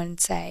someone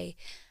say,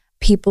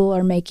 people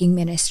are making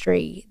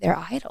ministry their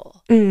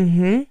idol.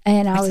 And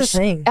I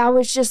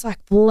was just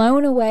like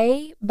blown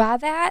away by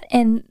that.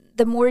 And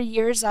the more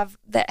years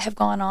that have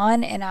gone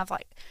on, and I've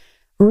like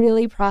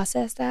really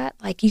processed that,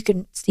 like you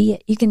can see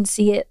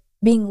it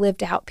being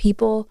lived out.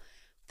 People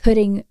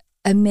putting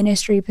a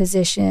ministry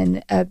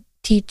position of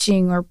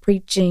teaching or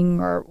preaching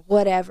or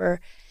whatever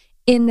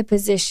in the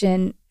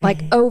position,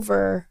 like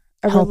over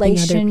a helping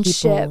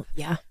relationship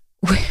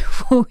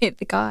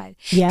with God.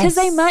 Because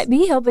they might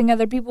be helping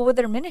other people with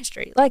their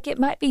ministry. Like it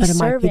might be serving.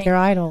 But it might be their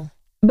idol.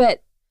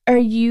 But are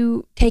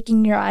you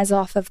taking your eyes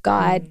off of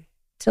God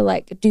to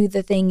like do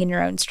the thing in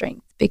your own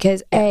strength?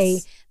 Because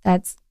A,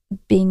 that's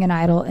being an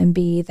idol, and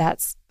B,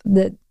 that's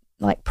the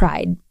like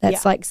pride.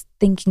 That's like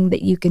thinking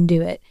that you can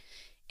do it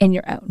in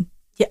your own.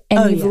 Yeah.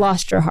 And you've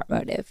lost your heart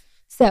motive.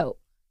 So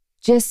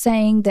just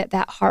saying that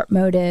heart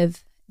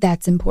motive,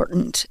 that's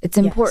important. It's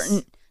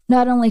important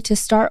not only to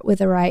start with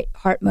the right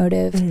heart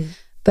motive,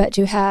 but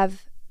to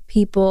have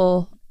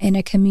people in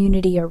a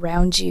community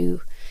around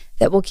you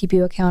that will keep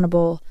you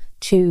accountable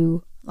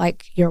to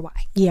like your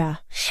why. Yeah.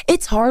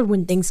 It's hard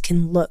when things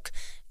can look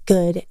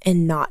good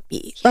and not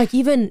be. Like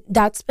even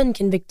that's been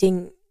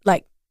convicting.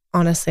 Like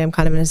honestly, I'm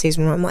kind of in a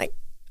season where I'm like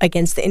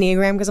against the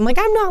Enneagram, because I'm like,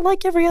 I'm not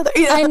like every other.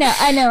 You know?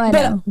 I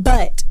know.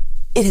 But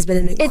it has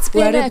been an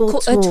incredible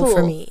tool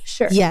for me.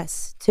 Sure.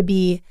 Yes. To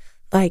be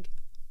like,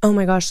 oh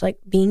my gosh, like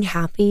being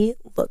happy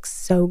looks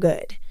so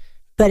good,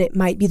 but it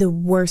might be the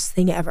worst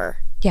thing ever.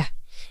 Yeah.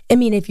 I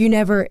mean, if you're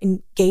never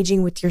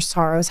engaging with your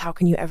sorrows, how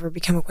can you ever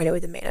become acquainted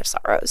with the man of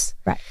sorrows?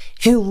 Right.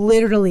 Who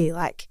literally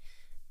like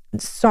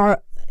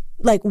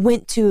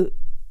went to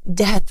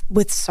death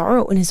with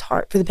sorrow in his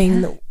heart for the pain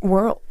in the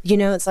world. You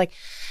know, it's like,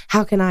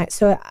 how can I?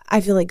 So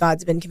I feel like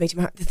God's been convicting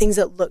my heart. The things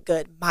that look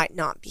good might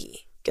not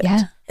be good.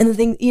 Yeah. And the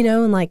thing, you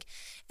know, and like,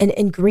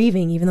 and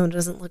grieving, even though it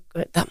doesn't look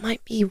good, that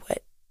might be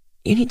what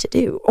you need to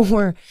do.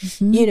 Or,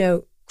 you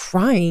know,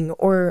 crying,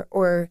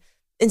 or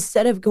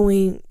instead of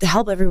going to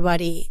help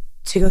everybody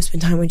to go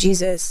spend time with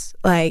Jesus,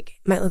 like,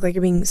 it might look like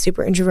you're being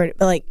super introverted,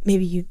 but like,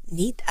 maybe you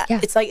need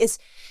that. It's like,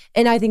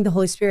 and I think the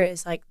Holy Spirit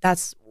is like,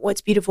 that's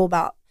what's beautiful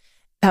about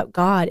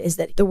God, is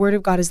that the word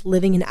of God is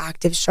living and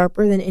active,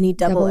 sharper than any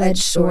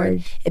double-edged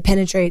sword. It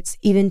penetrates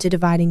even to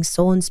dividing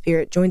soul and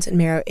spirit, joints and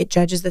marrow. It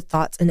judges the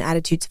thoughts and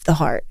attitudes of the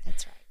heart.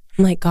 That's right.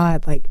 I'm like,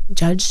 God, like,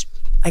 judge,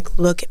 like,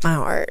 look at my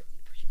heart.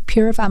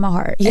 Purify my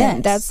heart. Yes,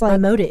 and that's like my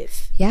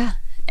motive. Yeah.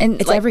 And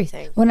it's like,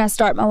 everything. When I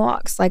start my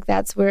walks, like,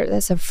 that's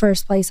the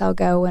first place I'll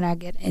go when I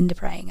get into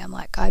praying. I'm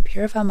like, God,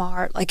 purify my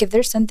heart. Like, if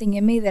there's something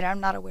in me that I'm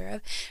not aware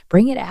of,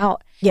 bring it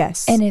out.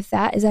 Yes. And if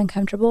that is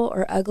uncomfortable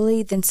or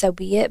ugly, then so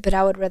be it. But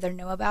I would rather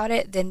know about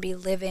it than be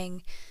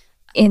living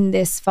in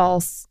this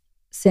false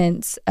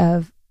sense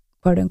of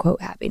quote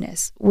unquote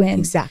happiness.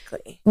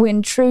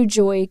 When true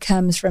joy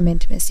comes from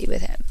intimacy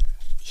with him.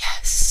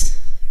 Yes.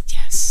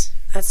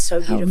 That's so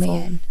beautiful. Oh,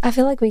 man. I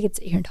feel like we could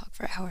sit here and talk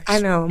for hours. I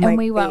know. And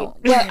we won't.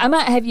 Well, I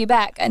might have you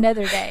back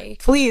another day.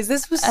 Please.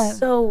 This was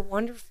so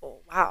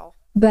wonderful. Wow.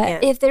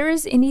 But if there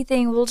is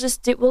anything, we'll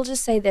just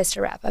say this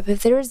to wrap up.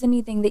 If there is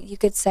anything that you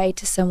could say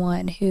to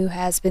someone who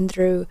has been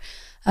through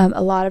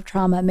a lot of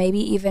trauma, maybe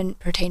even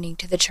pertaining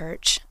to the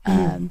church,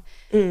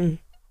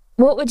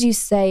 what would you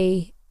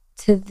say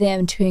to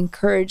them to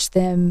encourage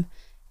them,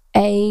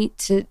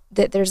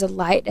 that there's a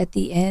light at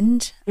the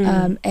end,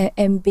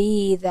 and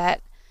B, that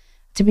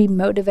to be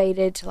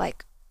motivated to,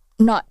 like,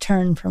 not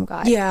turn from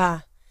God?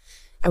 Yeah.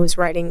 I was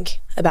writing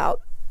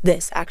about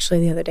this actually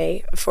the other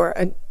day for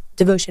a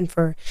devotion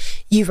for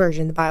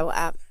YouVersion, the Bible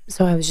app.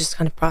 So I was just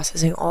kind of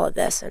processing all of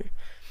this. And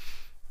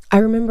I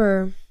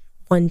remember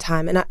one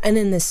time, and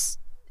in this,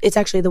 it's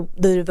actually the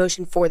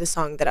devotion for the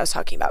song that I was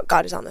talking about,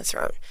 God is on the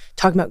throne,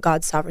 talking about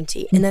God's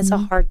sovereignty. And that's a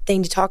hard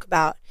thing to talk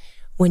about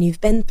when you've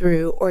been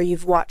through, or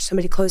you've watched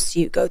somebody close to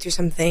you go through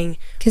something.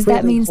 Because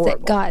that means horrible.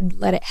 That God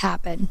let it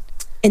happen.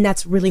 And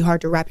that's really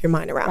hard to wrap your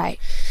mind around. Right.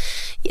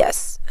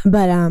 Yes.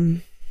 But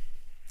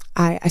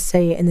I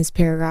say in this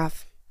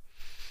paragraph,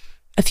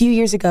 a few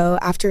years ago,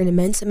 after an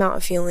immense amount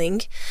of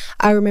feeling,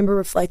 I remember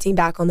reflecting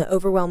back on the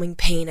overwhelming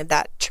pain of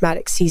that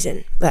traumatic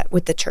season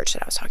with the church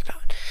that I was talking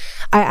about.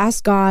 I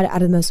asked God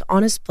out of the most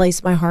honest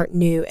place my heart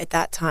knew at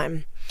that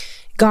time,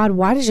 God,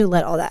 why did you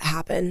let all that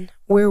happen?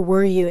 Where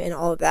were you in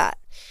all of that?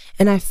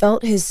 And I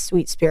felt his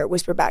sweet spirit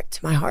whisper back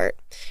to my heart,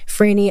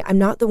 Franni, I'm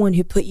not the one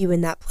who put you in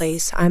that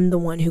place. I'm the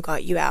one who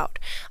got you out.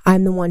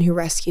 I'm the one who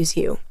rescues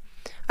you.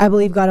 I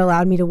believe God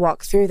allowed me to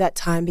walk through that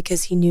time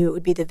because he knew it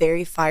would be the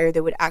very fire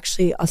that would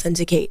actually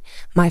authenticate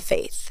my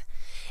faith.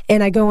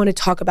 And I go on to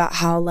talk about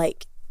how,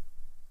 like,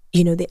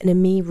 you know, the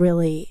enemy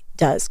really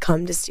does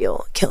come to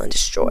steal, kill, and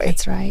destroy.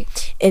 That's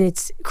right. And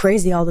it's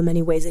crazy all the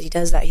many ways that he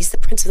does that. He's the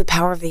prince of the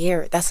power of the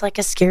air. That's like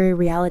a scary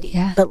reality.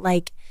 Yeah. But,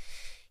 like,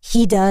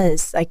 he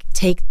does, like,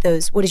 take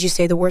those, what did you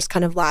say, the worst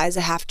kind of lies,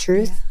 a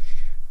half-truth?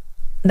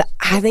 Yeah.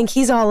 I think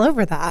he's all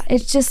over that.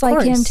 It's just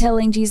like him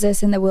telling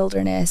Jesus in the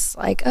wilderness,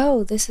 like,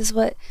 oh, this is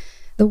what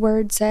the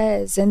word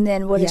says. And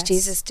then what does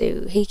Jesus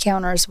do? He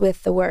counters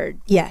with the word.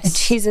 Yes. And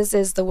Jesus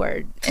is the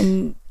word.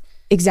 And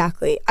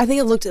exactly. I think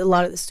I've looked at a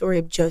lot of the story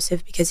of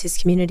Joseph because his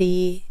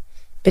community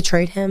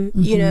betrayed him,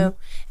 you know,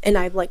 and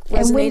I've, like,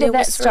 resonated. And when did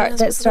that start?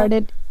 That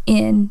started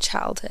in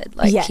childhood.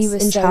 Like, yes, he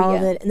was in so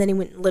childhood, young. and then he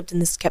went and lived in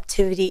this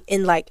captivity.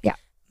 And, like,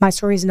 my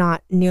story is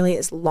not nearly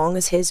as long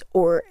as his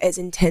or as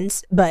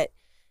intense, but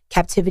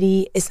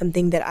captivity is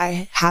something that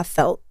I have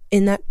felt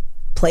in that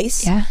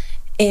place. Yeah.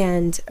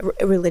 And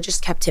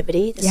religious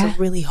captivity is a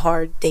really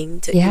hard thing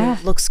to, you know,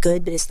 looks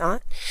good, but it's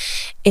not.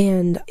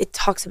 And it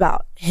talks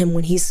about him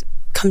when he's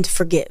come to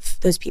forgive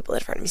those people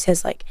that hurt him. He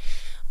says, like,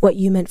 what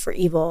you meant for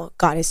evil,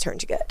 God has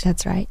turned to good.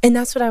 That's right. And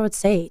that's what I would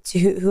say to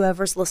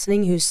whoever's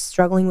listening, who's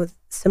struggling with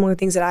similar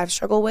things that I've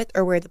struggled with,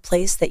 or where the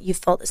place that you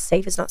felt is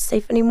safe is not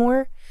safe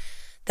anymore.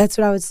 That's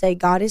what I would say.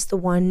 God is the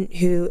one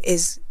who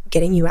is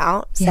getting you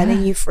out,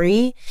 setting you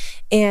free,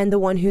 and the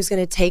one who's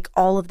going to take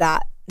all of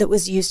that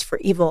was used for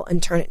evil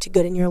and turn it to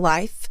good in your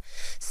life.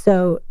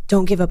 So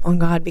don't give up on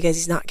God, because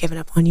he's not giving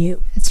up on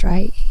you. That's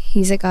right.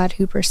 He's a God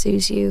who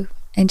pursues you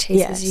and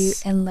chases you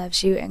and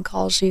loves you and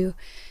calls you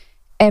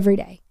every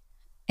day.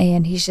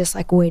 And he's just,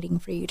 like, waiting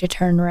for you to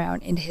turn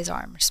around into his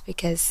arms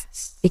because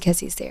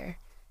he's there.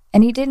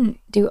 And he didn't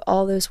do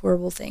all those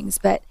horrible things,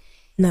 but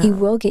he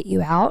will get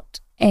you out,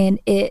 and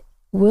it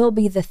will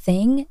be the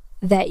thing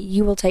that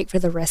you will take for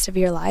the rest of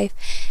your life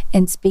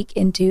and speak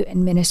into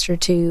and minister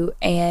to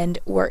and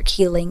work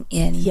healing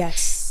in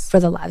for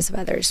the lives of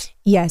others.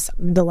 Yes.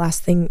 The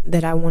last thing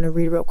that I want to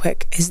read real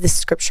quick is this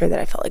scripture that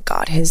I felt like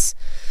God has,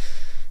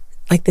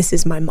 like, this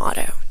is my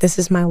motto. This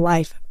is my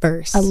life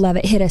verse. I love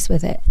it. Hit us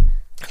with it.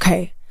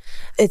 Okay.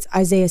 It's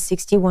Isaiah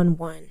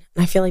 61:1. And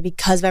I feel like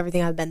because of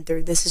everything I've been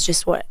through, this is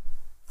just what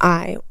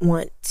I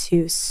want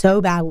to so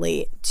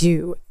badly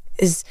do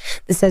is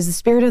that says, "The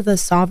Spirit of the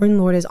Sovereign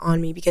Lord is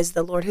on me, because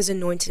the Lord has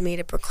anointed me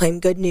to proclaim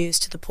good news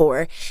to the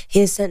poor. He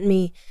has sent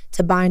me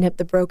to bind up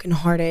the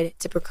brokenhearted,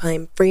 to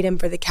proclaim freedom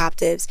for the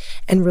captives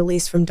and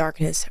release from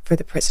darkness for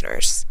the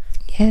prisoners."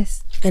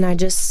 Yes. And I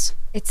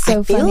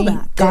feel funny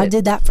that God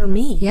did that for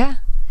me. Yeah.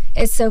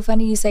 It's so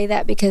funny you say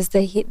that, because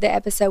the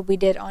episode we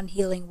did on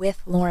healing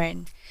with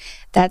Lauren,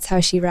 that's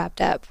how she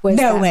wrapped up, was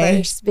No that way.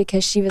 verse,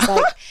 because she was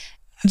like,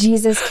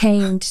 Jesus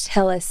came to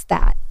tell us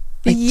that.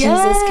 Like,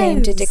 Yes. Jesus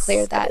came to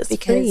declare that,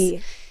 because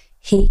free.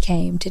 he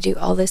came to do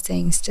all those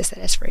things to set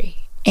us free.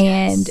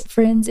 And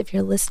friends, if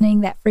you're listening,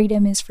 that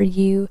freedom is for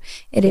you.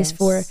 It is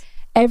for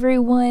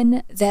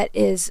everyone that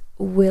is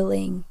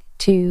willing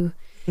to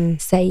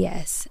say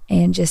yes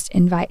and just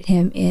invite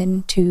him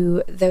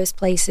into those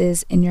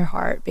places in your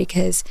heart,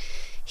 because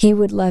he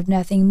would love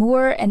nothing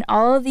more, and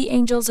all of the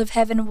angels of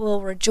heaven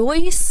will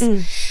rejoice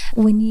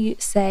when you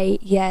say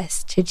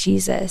yes to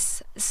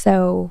Jesus.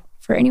 So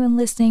for anyone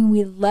listening,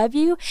 we love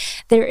you.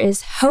 There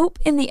is hope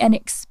in the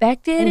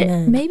unexpected.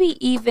 Amen. Maybe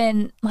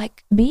even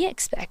like be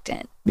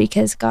expectant,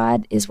 because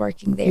God is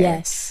working there.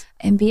 Yes.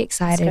 And be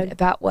excited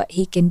about what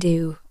he can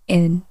do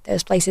in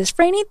those places.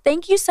 Franni,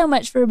 thank you so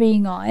much for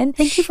being on.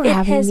 Thank you for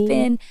having me. It has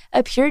been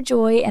a pure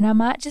joy, and I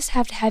might just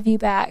have to have you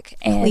back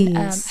and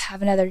Please.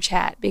 have another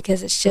chat,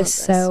 because it's just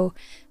so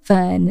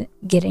fun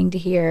getting to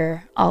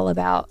hear all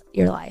about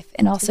your life,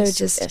 and also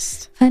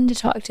just fun to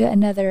talk to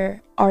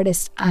another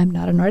artist. I'm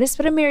not an artist,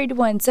 but I'm married to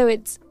one, so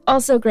it's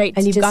also great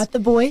And to you've just got the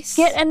voice.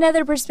 get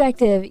another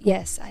perspective.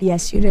 Yes,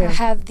 Yes, you do. I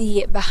have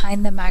the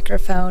behind the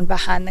microphone,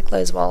 behind the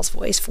closed walls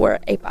voice for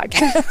a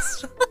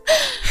podcast.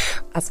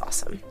 That's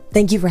awesome.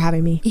 Thank you for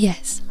having me.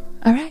 Yes.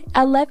 All right.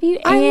 I love you.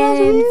 I love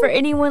you. For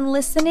anyone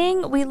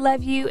listening, we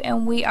love you,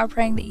 and we are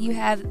praying that you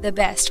have the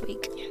best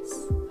week. Yes.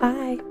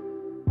 Bye.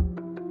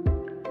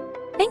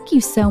 Thank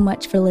you so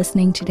much for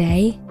listening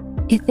today.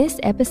 If this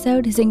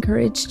episode has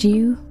encouraged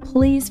you,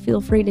 please feel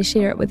free to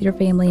share it with your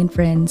family and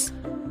friends.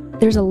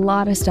 There's a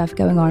lot of stuff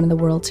going on in the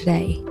world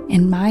today,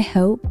 and my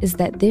hope is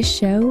that this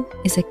show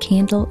is a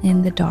candle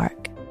in the dark.